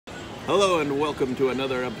Hello and welcome to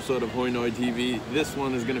another episode of Hoinoi TV. This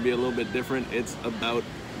one is going to be a little bit different. It's about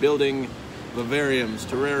building vivariums,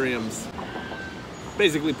 terrariums,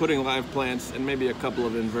 basically putting live plants and maybe a couple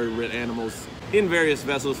of invertebrate animals in various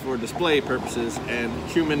vessels for display purposes and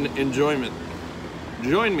human enjoyment.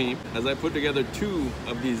 Join me as I put together two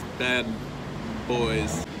of these bad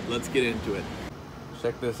boys. Let's get into it.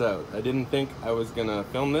 Check this out. I didn't think I was gonna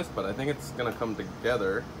film this, but I think it's gonna come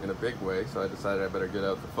together in a big way, so I decided I better get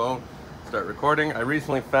out the phone, start recording. I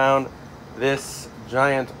recently found this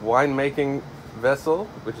giant winemaking vessel,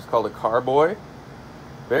 which is called a carboy.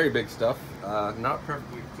 Very big stuff. Not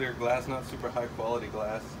perfectly clear glass, not super high quality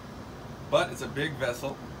glass, but it's a big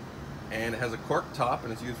vessel, and it has a cork top,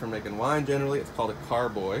 and it's used for making wine generally. It's called a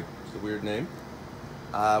carboy, which is a weird name.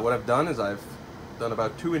 What I've done is I've done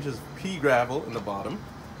about 2 inches of pea gravel in the bottom.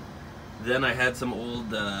 Then I had some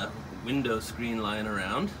old window screen lying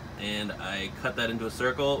around, and I cut that into a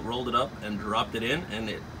circle, rolled it up, and dropped it in, and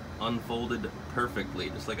it unfolded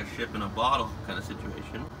perfectly, just like a ship in a bottle kind of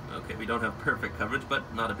situation. Okay, we don't have perfect coverage,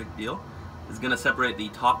 but not a big deal. It's going to separate the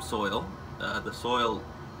topsoil, the soil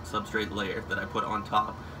substrate layer that I put on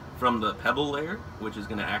top, from the pebble layer, which is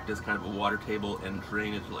going to act as kind of a water table and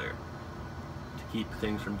drainage layer to keep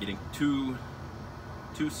things from getting too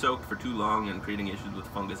soaked for too long and creating issues with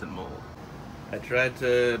fungus and mold. I tried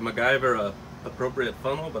to MacGyver a appropriate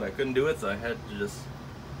funnel, but I couldn't do it, so I had to just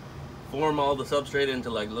form all the substrate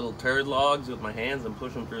into like little turd logs with my hands and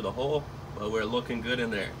push them through the hole, but we're looking good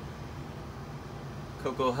in there.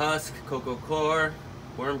 Cocoa husk, cocoa core,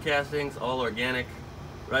 worm castings, all organic,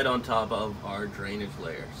 right on top of our drainage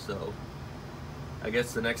layer. So I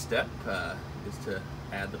guess the next step is to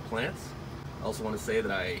add the plants. I also want to say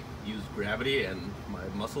that I used gravity and my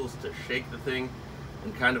muscles to shake the thing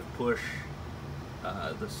and kind of push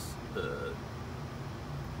the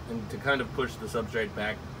substrate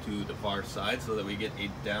back to the far side so that we get a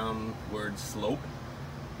downward slope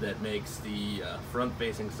that makes the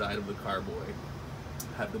front-facing side of the carboy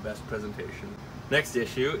have the best presentation. Next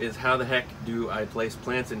issue is how the heck do I place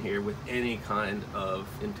plants in here with any kind of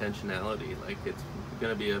intentionality? Like, it's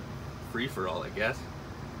gonna be a free-for-all, I guess.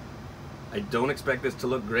 I don't expect this to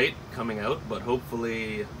look great coming out, but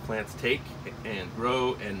hopefully plants take and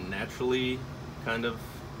grow and naturally kind of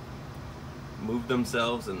move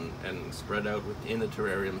themselves and spread out within the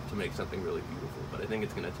terrarium to make something really beautiful. But I think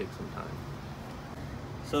it's going to take some time.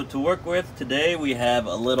 So to work with today, we have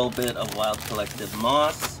a little bit of wild collected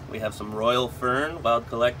moss. We have some royal fern, wild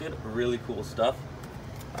collected, really cool stuff.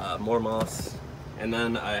 More moss. And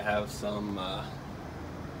then I have some, I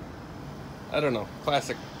don't know,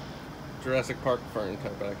 classic Jurassic Park fern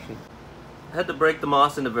type action. I had to break the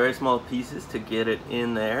moss into very small pieces to get it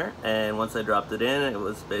in there, and once I dropped it in, it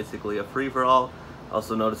was basically a free-for-all.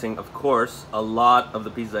 Also noticing, of course, a lot of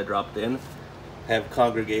the pieces I dropped in have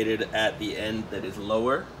congregated at the end that is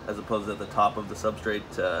lower, as opposed to at the top of the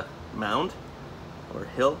substrate mound or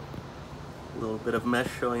hill. A little bit of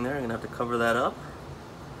mesh showing there. I'm gonna have to cover that up.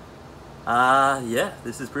 Yeah,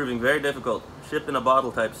 this is proving very difficult. Ship in a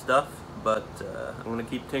bottle type stuff. But I'm gonna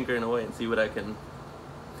keep tinkering away and see what I can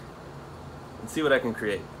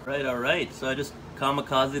create. All right. So I just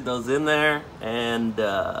kamikazed those in there, and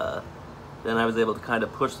then I was able to kind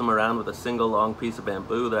of push them around with a single long piece of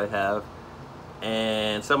bamboo that I have.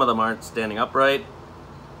 And some of them aren't standing upright,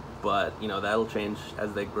 but you know, that'll change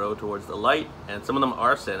as they grow towards the light. And some of them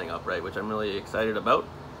are standing upright, which I'm really excited about.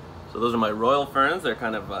 So those are my royal ferns. They're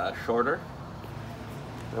kind of shorter.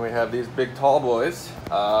 Then we have these big tall boys,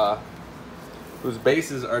 whose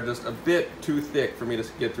bases are just a bit too thick for me to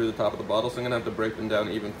get through the top of the bottle, so I'm gonna have to break them down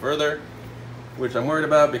even further, which I'm worried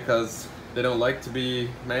about because they don't like to be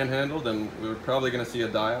manhandled, and we're probably gonna see a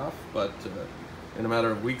die-off, but in a matter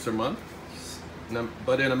of weeks or months.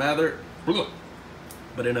 But in a matter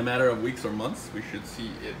of weeks or months, we should see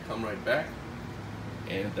it come right back,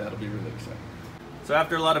 and that'll be really exciting. So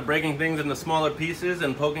after a lot of breaking things into smaller pieces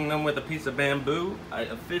and poking them with a piece of bamboo, I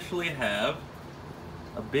officially have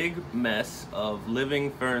a big mess of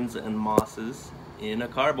living ferns and mosses in a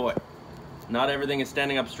carboy. Not everything is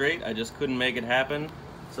standing up straight. I just couldn't make it happen.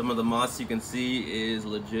 Some of the moss you can see is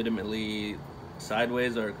legitimately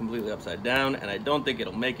sideways or completely upside down, and I don't think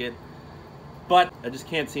it'll make it. But I just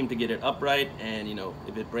can't seem to get it upright, and you know,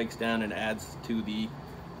 if it breaks down and adds to the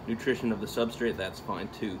nutrition of the substrate, that's fine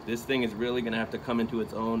too. This thing is really gonna have to come into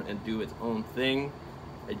its own and do its own thing.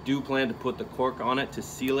 I do plan to put the cork on it to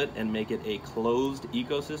seal it and make it a closed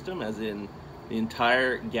ecosystem, as in the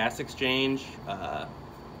entire gas exchange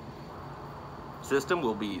system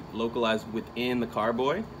will be localized within the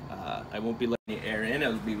carboy. I won't be letting the air in.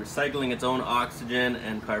 It'll be recycling its own oxygen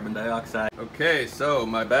and carbon dioxide. Okay, so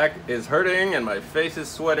my back is hurting and my face is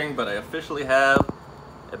sweating, but I officially have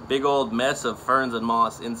A big old mess of ferns and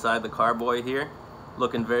moss inside the carboy here,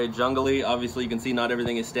 looking very jungly. Obviously you can see not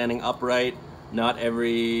everything is standing upright. Not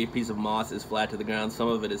every piece of moss is flat to the ground. Some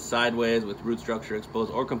of it is sideways with root structure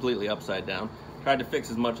exposed or completely upside down. Tried to fix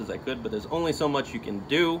as much as I could, but there's only so much you can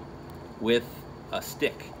do with a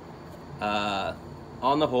stick.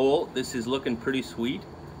 On the whole, this is looking pretty sweet.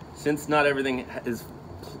 Since not everything is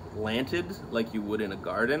planted like you would in a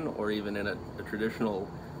garden or even in a traditional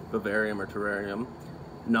vivarium or terrarium,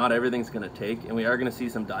 not everything's gonna take, and we are gonna see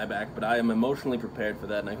some dieback, but I am emotionally prepared for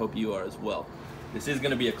that, and I hope you are as well. This is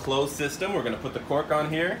gonna be a closed system. We're gonna put the cork on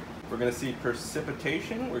here. We're gonna see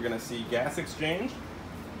precipitation. We're gonna see gas exchange,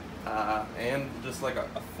 and just like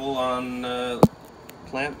a full-on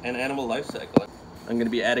plant and animal life cycle. I'm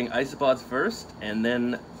gonna be adding isopods first, and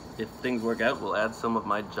then if things work out, we'll add some of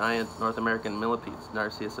my giant North American millipedes,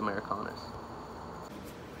 Narcissus americanus.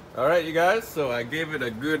 All right, you guys, so I gave it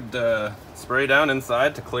a good spray down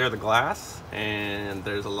inside to clear the glass, and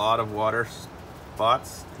there's a lot of water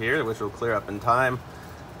spots here, which will clear up in time.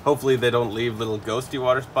 Hopefully they don't leave little ghosty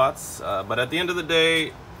water spots, but at the end of the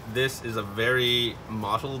day, this is a very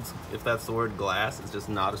mottled, if that's the word, glass. It's just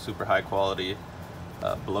not a super high quality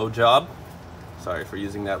blow job. Sorry for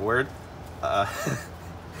using that word.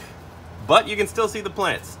 But you can still see the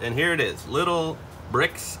plants, and here it is, little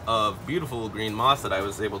bricks of beautiful green moss that I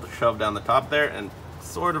was able to shove down the top there and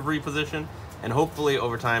sort of reposition, and hopefully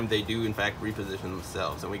over time they do in fact reposition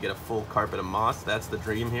themselves and we get a full carpet of moss. That's the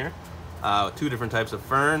dream here. 2 different types of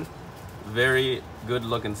fern, very good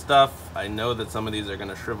looking stuff. I know that some of these are going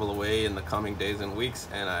to shrivel away in the coming days and weeks,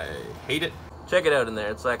 and I hate it. Check it out in there.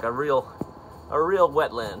 It's like a real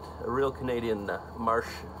wetland, a real Canadian marsh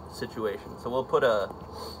situation. So we'll put a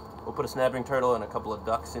snapping turtle and a couple of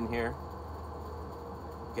ducks in here,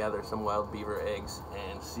 gather some wild beaver eggs,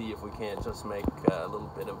 and see if we can't just make a little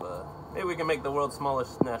bit of a, maybe we can make the world's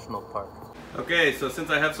smallest national park. Okay, so since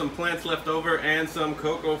I have some plants left over and some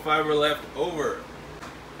cocoa fiber left over,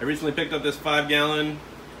 I recently picked up this 5-gallon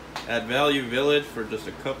at Value Village for just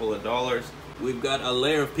a couple of dollars. We've got a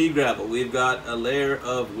layer of pea gravel, we've got a layer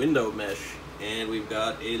of window mesh, and we've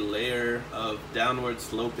got a layer of downward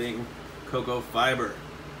sloping cocoa fiber.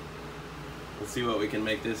 Let's see what we can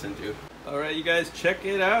make this into. All right, you guys, check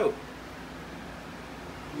it out.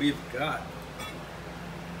 We've got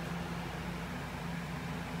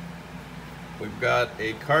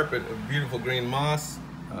a carpet of beautiful green moss.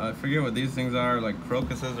 I forget what these things are, like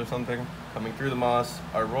crocuses or something, coming through the moss.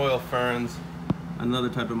 Our royal ferns, another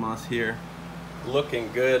type of moss here.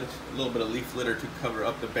 Looking good. A little bit of leaf litter to cover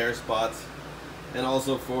up the bare spots, and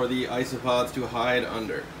also for the isopods to hide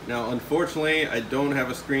under. Now, unfortunately, I don't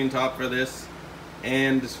have a screen top for this,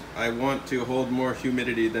 and I want to hold more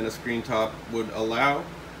humidity than a screen top would allow.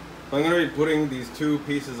 So I'm going to be putting these 2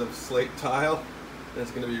 pieces of slate tile.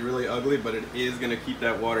 It's going to be really ugly, but it is going to keep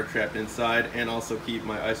that water trapped inside and also keep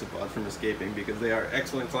my isopods from escaping, because they are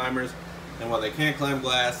excellent climbers, and while they can't climb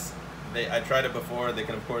glass, I tried it before, they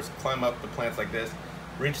can of course climb up the plants like this,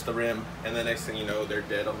 reach the rim, and the next thing you know, they're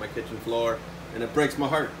dead on my kitchen floor, and it breaks my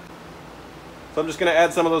heart. So I'm just gonna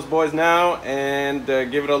add some of those boys now and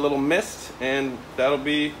give it a little mist, and that'll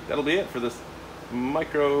be it for this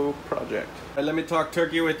micro project. All right, let me talk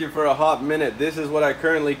turkey with you for a hot minute. This is what I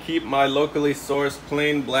currently keep my locally sourced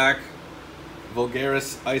plain black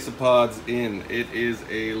vulgaris isopods in. It is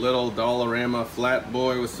a little Dollarama flat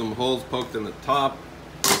boy with some holes poked in the top.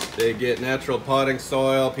 They get natural potting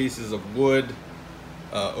soil, pieces of wood,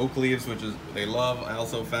 oak leaves, which is they love. I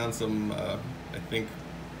also found some, I think,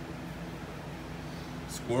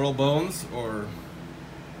 squirrel bones, or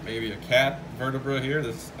maybe a cat vertebra here.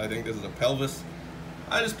 I think this is a pelvis.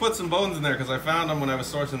 I just put some bones in there because I found them when I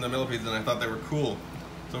was sourcing the millipedes and I thought they were cool.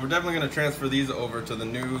 So we're definitely going to transfer these over to the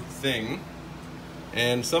new thing.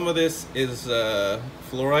 And some of this is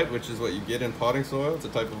fluorite, which is what you get in potting soil. It's a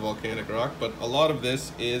type of volcanic rock, but a lot of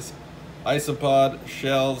this is isopod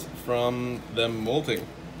shells from them molting.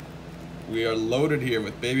 We are loaded here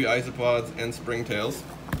with baby isopods and springtails.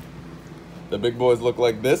 The big boys look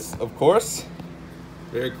like this, of course.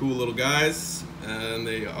 Very cool little guys, and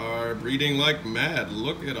they are breeding like mad.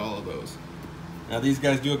 Look at all of those. Now these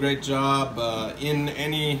guys do a great job in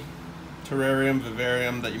any terrarium,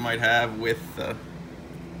 vivarium that you might have with,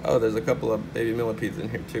 oh, there's a couple of baby millipedes in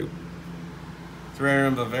here too.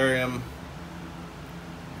 Terrarium, vivarium,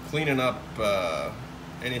 cleaning up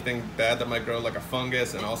anything bad that might grow, like a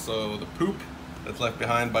fungus, and also the poop that's left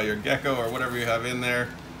behind by your gecko or whatever you have in there,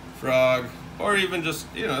 frog, or even just,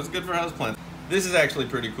 you know, it's good for houseplants. This is actually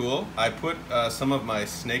pretty cool. I put some of my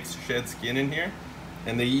snake's shed skin in here,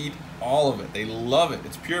 and they eat all of it. They love it.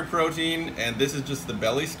 It's pure protein, and this is just the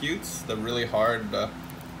belly scutes, the really hard,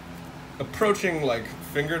 approaching like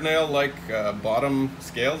fingernail-like bottom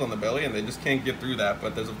scales on the belly, and they just can't get through that.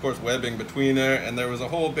 But there's of course webbing between there, and there was a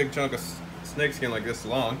whole big chunk of snake skin like this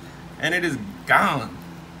long, and it is gone.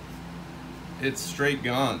 It's straight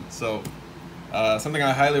gone. So something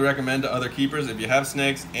I highly recommend to other keepers. If you have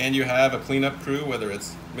snakes and you have a cleanup crew, whether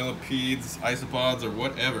it's millipedes, isopods, or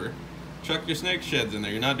whatever, chuck your snake sheds in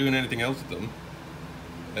there. You're not doing anything else with them,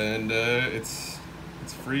 and it's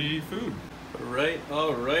free food.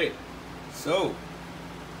 All right. So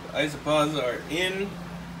the isopods are in.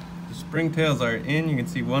 The springtails are in. You can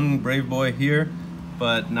see one brave boy here,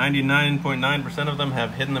 but 99.9% of them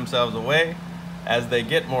have hidden themselves away. As they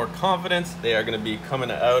get more confidence, they are going to be coming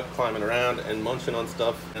out, climbing around, and munching on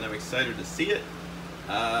stuff, and I'm excited to see it.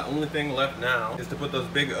 Only thing left now is to put those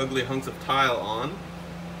big ugly hunks of tile on,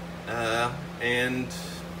 and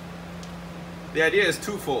the idea is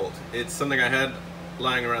twofold. It's something I had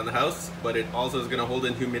lying around the house, but it also is going to hold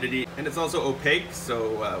in humidity, and it's also opaque,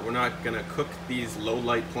 so we're not going to cook these low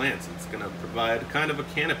light plants. It's going to provide kind of a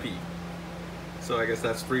canopy. So I guess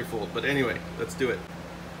that's threefold, but anyway, let's do it.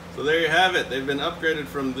 So there you have it. They've been upgraded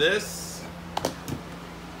from this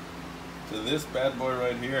to this bad boy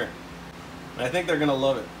right here. And I think they're gonna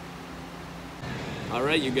love it. All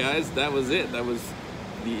right, you guys, that was it. That was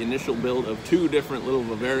the initial build of two different little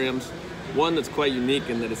vivariums. One that's quite unique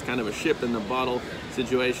in that it's kind of a ship in the bottle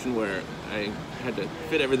situation where I had to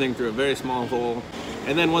fit everything through a very small hole.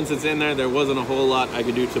 And then once it's in there, there wasn't a whole lot I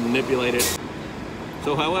could do to manipulate it.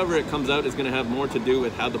 So however it comes out is gonna have more to do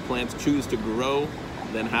with how the plants choose to grow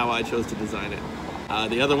than how I chose to design it.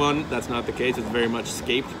 The other one, that's not the case. It's very much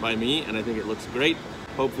scaped by me, and I think it looks great.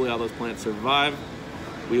 Hopefully all those plants survive.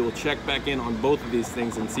 We will check back in on both of these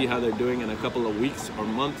things and see how they're doing in a couple of weeks or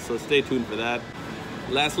months, so stay tuned for that.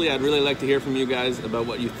 Lastly, I'd really like to hear from you guys about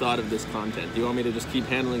what you thought of this content. Do you want me to just keep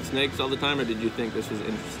handling snakes all the time, or did you think this was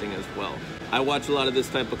interesting as well? I watch a lot of this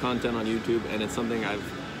type of content on YouTube, and it's something I've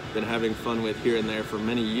been having fun with here and there for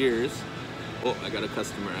many years. Oh, I got a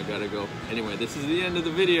customer, I gotta go. Anyway, this is the end of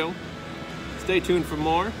the video. Stay tuned for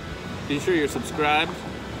more. Be sure you're subscribed,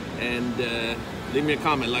 and leave me a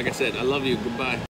comment. Like I said, I love you, goodbye.